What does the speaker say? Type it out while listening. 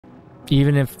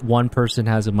even if one person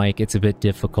has a mic, it's a bit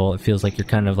difficult. It feels like you're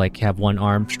kind of like have one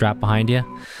arm strapped behind you.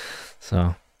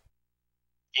 So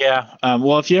Yeah.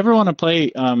 Well, if you ever want to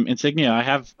play Insignia, I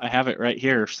have it right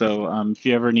here. So if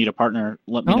you ever need a partner,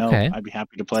 let me know. okay, I'd be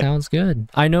happy to play. sounds good.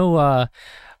 I know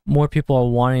more people are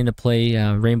wanting to play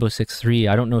Rainbow Six 3.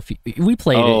 I don't know if we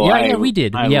played it. Oh, Yeah, we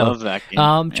did. I Yeah. love that game.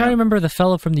 Trying to Yeah. remember the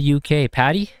fellow from the UK,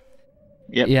 Patty.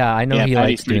 Yep. Yeah, I know Yeah, he Patty's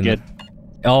likes pretty doing good. that.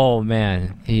 Oh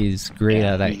man, he's great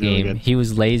Yeah, at that he's really game. good. He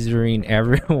was lasering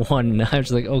everyone. I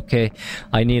was like, okay,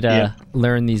 I need Yep. to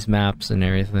learn these maps and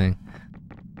everything.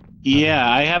 Yeah,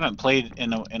 I haven't played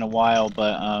in a while,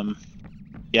 but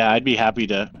yeah, I'd be happy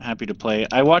to play.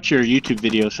 I watch your YouTube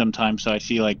videos sometimes, so I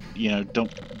see like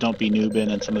don't be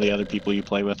noobin and some of the other people you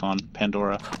play with on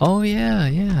Pandora. Oh yeah,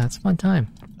 yeah, it's a fun time.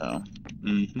 So,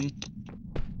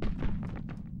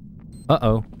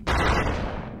 Uh-oh.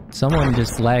 Someone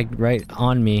just lagged right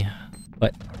on me,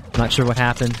 but not sure what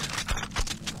happened.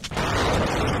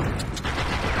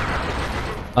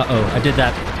 Uh-oh, I did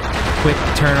that quick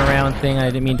turnaround thing I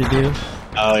didn't mean to do.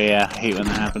 Oh yeah, I hate when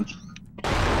that happens.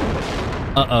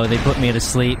 Uh-oh, they put me to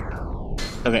sleep.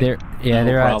 Okay. They're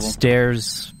problem. at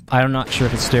stairs. I'm not sure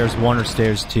if it's stairs 1 or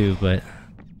stairs 2, but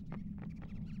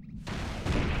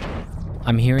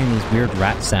I'm hearing these weird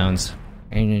rat sounds.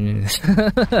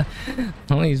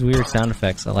 All these weird sound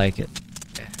effects, I like it.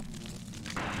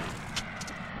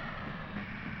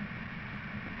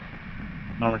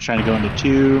 Now we're trying to go into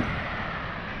 2.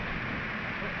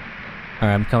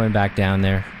 Alright, I'm coming back down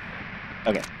there.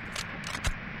 Okay.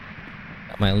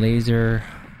 Got my laser.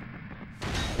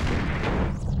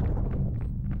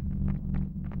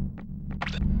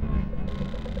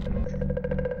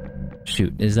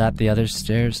 Shoot, is that the other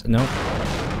stairs? Nope.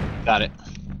 Got it.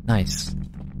 Nice.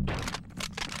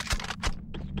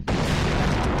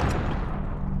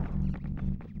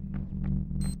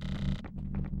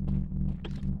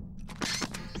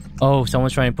 Oh,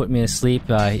 someone's trying to put me to sleep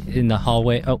in the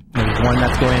hallway. Oh, there's one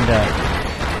that's going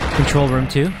to control room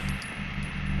 2.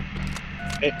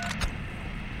 Okay.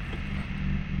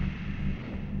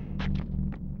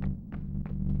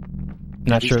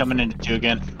 Not He's sure. coming into 2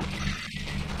 again.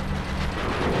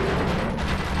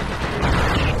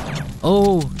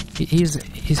 Oh, he's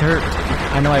hurt.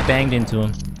 I know I banged into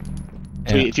him.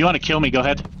 Sweet. If you want to kill me, go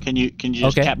ahead. Can you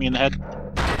just Okay. tap me in the head?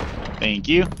 Thank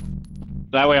you.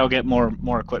 That way I'll get more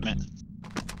equipment.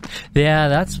 Yeah,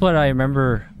 that's what I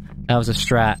remember. That was a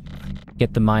strat.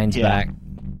 Get the mines back.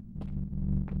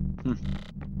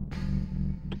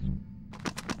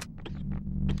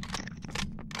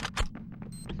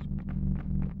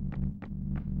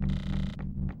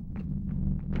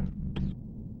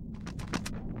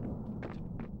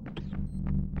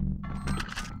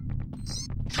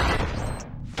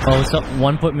 Oh, so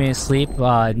one put me to sleep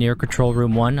near control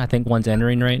room 1. I think one's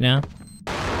entering right now.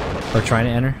 Or trying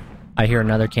to enter. I hear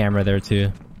another camera there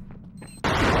too.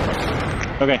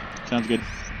 Okay, sounds good.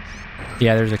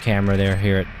 Yeah, there's a camera there.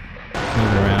 Hear it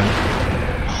moving around.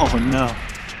 Oh no.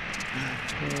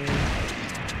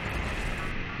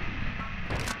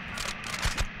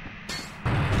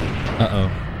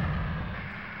 Uh-oh.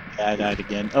 Yeah, I died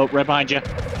again. Oh, right behind you.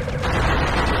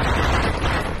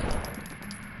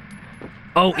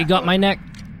 Oh, he got my neck.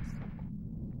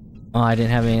 Oh, I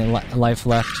didn't have any life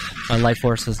left. My life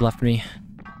force has left me.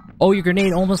 Oh, your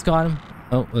grenade almost got him.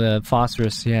 Oh, the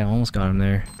phosphorus. Yeah, almost got him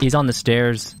there. He's on the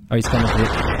stairs. Oh, he's coming through.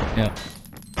 Yeah.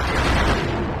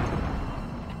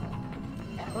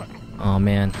 Oh,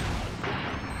 man.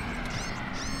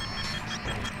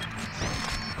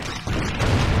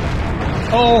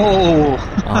 Oh!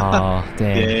 Oh,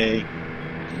 dang. Yay.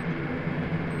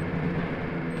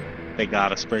 They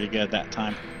got us pretty good that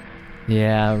time.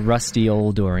 Yeah, rusty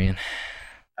old Dorian.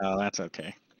 Oh, that's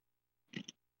okay.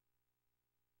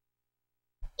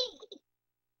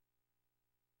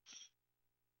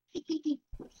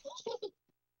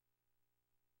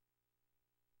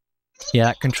 Yeah,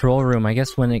 that control room, I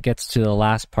guess when it gets to the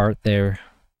last part there,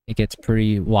 it gets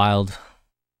pretty wild.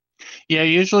 Yeah,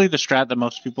 usually the strat that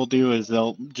most people do is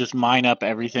they'll just mine up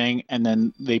everything, and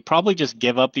then they probably just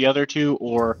give up the other 2,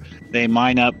 or they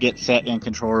mine up, get set in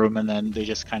control room, and then they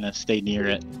just kind of stay near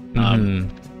it.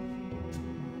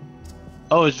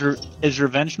 Oh, is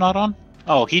Revenge not on?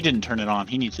 Oh, he didn't turn it on.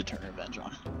 He needs to turn Revenge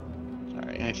on.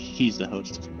 Sorry, he's the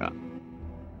host. I forgot.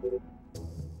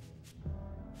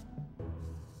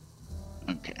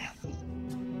 Okay.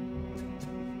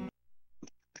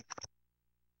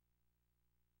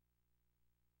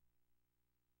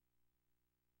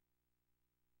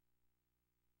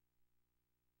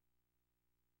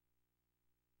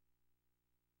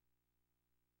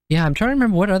 Yeah, I'm trying to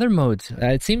remember what other modes.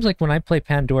 It seems like when I play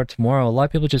Pandora Tomorrow, a lot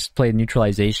of people just play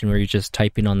neutralization where you're just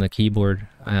typing on the keyboard.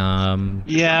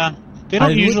 Yeah, they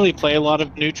don't usually play a lot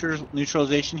of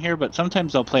neutralization here, but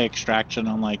sometimes they'll play extraction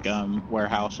on like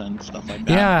warehouse and stuff like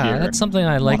that. Yeah, that's something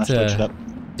I like switch it to up.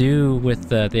 do with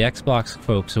the Xbox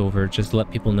folks over, just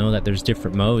let people know that there's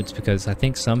different modes, because I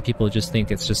think some people just think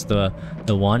it's just the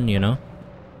one, you know?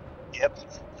 Yep,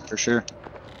 for sure.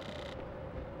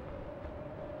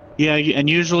 Yeah, and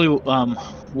usually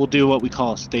we'll do what we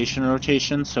call a station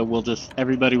rotation. So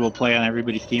everybody will play on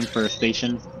everybody's team for a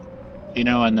station, you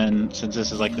know, and then since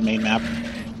this is like the main map,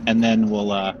 and then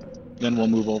we'll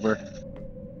move over.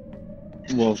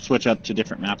 We'll switch up to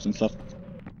different maps and stuff.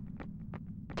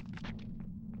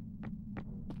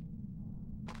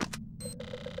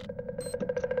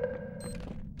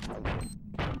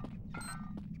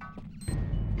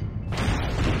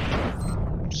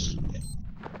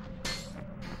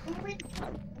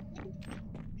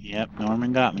 Yep,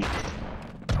 Norman got me.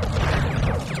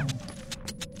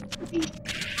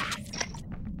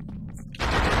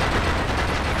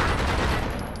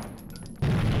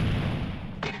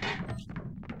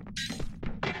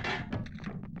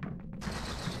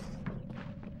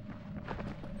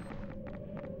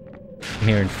 I'm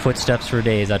hearing footsteps for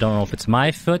days. I don't know if it's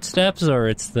my footsteps or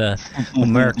it's the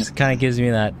Mercs. It kind of gives me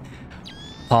that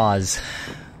pause.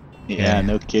 Yeah,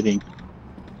 no kidding.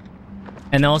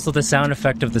 And also the sound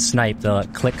effect of the snipe, the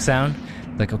click sound.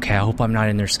 Like, okay, I hope I'm not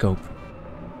in their scope.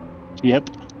 Yep,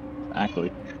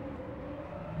 exactly.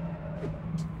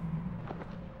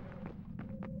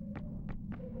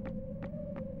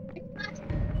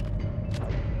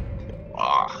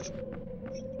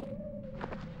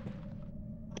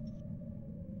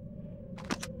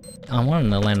 I wanted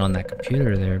to land on that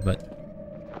computer there, but...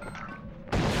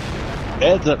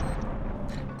 Heads up.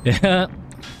 Yeah.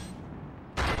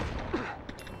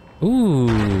 Ooh,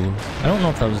 I don't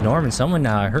know if that was Norman. Someone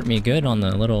hurt me good on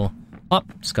the little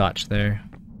hopscotch there.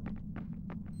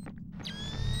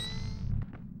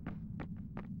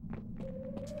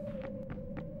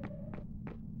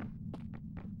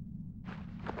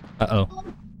 Uh-oh.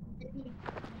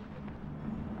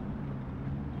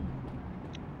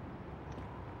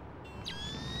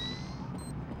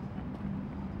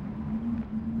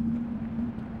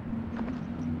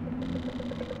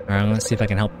 Alright, let's see if I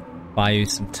can help buy you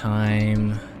some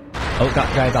time. Oh,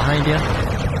 got a guy behind you.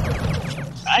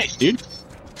 Nice, dude.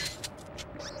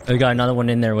 Oh, we got another one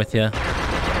in there with you.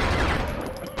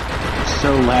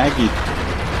 So laggy.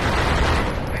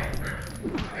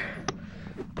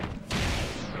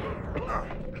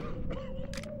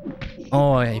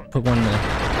 Oh, I put one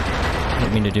to...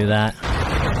 Didn't mean to do that.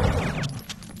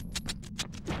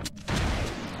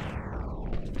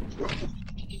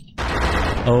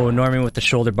 Oh, Norman with the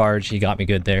shoulder barge, he got me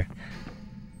good there.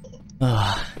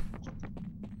 Ugh.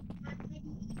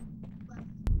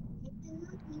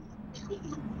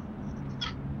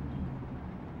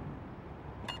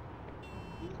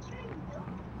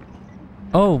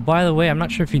 Oh, by the way, I'm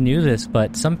not sure if you knew this,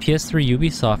 but some PS3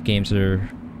 Ubisoft games are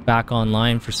back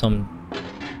online for some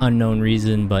unknown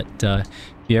reason, but if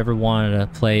you ever wanted to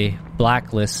play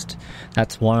Blacklist,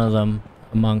 that's one of them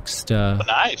amongst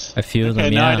nice. A few of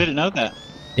them. No, Yeah. I didn't know that.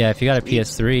 Yeah, if you got a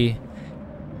PS3,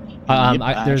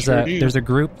 there's a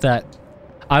group that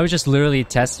I was just literally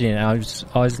testing it. I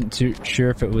wasn't too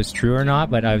sure if it was true or not,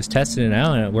 but I was testing it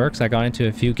out and it works. I got into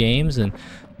a few games and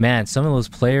man, some of those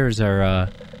players are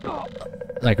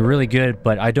like really good,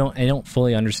 but I don't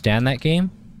fully understand that game.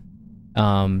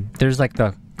 There's like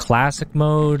the classic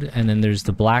mode and then there's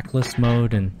the blacklist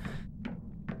mode, and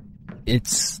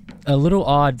it's a little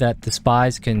odd that the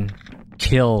spies can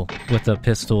kill with a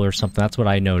pistol or something. That's what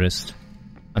I noticed.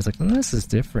 I was like, this is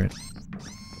different.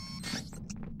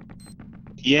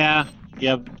 Yeah,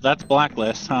 that's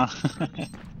Blacklist, huh?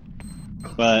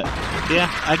 But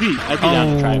yeah, I'd be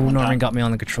down to try it one Norman time. got me on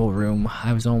the control room.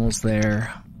 I was almost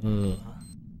there. Ugh.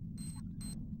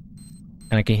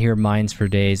 And I can hear mines for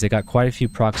days. They got quite a few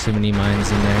proximity mines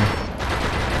in there.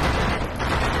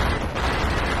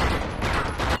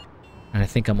 And I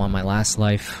think I'm on my last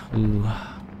life. Ooh.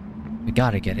 We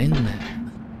gotta get in there.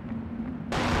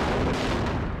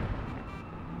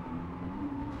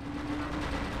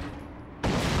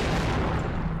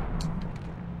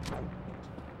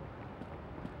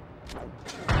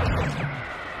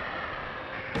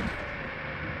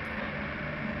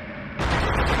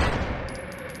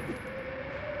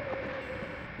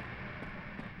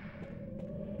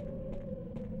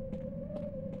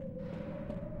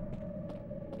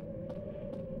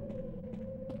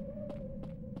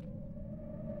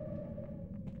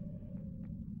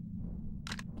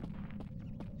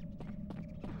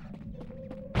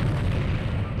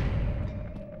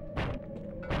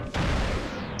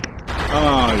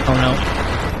 Oh no.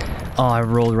 Oh, I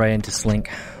rolled right into Slink.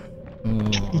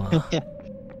 Oh,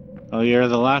 Oh, you're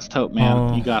the last hope, man.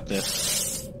 Oh. You got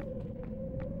this.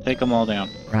 Take them all down.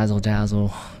 razzle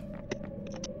dazzle.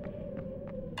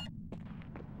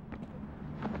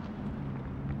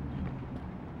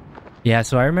 Yeah,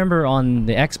 so I remember on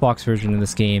the Xbox version of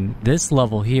this game, this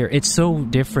level here, it's so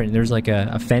different. There's like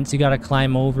a fence you gotta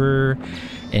climb over,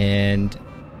 and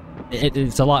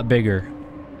it's a lot bigger.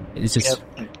 It's just...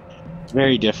 Yep. It's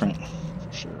very different,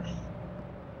 for sure.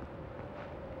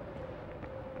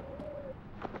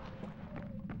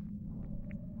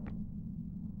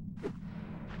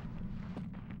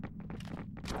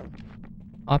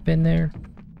 Up in there.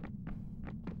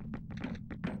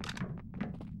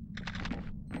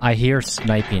 I hear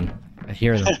sniping. I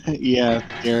hear them. Yeah,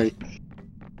 Gary.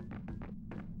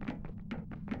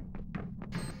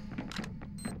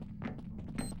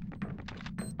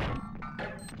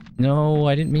 No,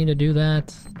 I didn't mean to do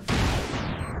that.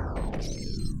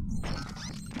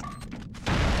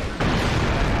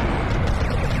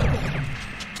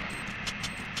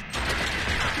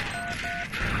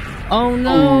 Oh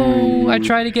no! I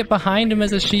tried to get behind him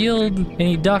as a shield, and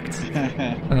he ducked.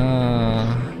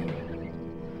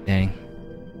 Dang.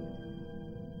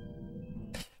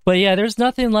 But yeah, there's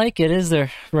nothing like it, is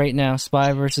there, right now?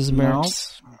 Spy versus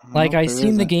Mercs. Like, I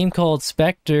seen the game called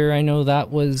Spectre. I know that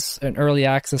was an early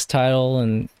access title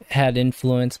and had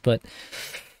influence, but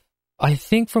I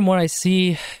think from what I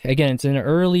see, again, it's an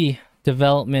early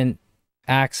development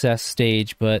access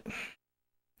stage, but...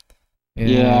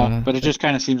 Yeah, but it just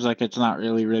kind of seems like it's not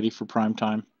really ready for prime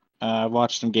time. I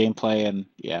watched some gameplay, and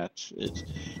yeah, it's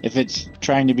if it's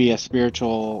trying to be a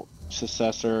spiritual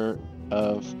successor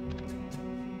of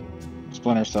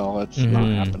Splinter Cell, it's not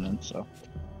happening. So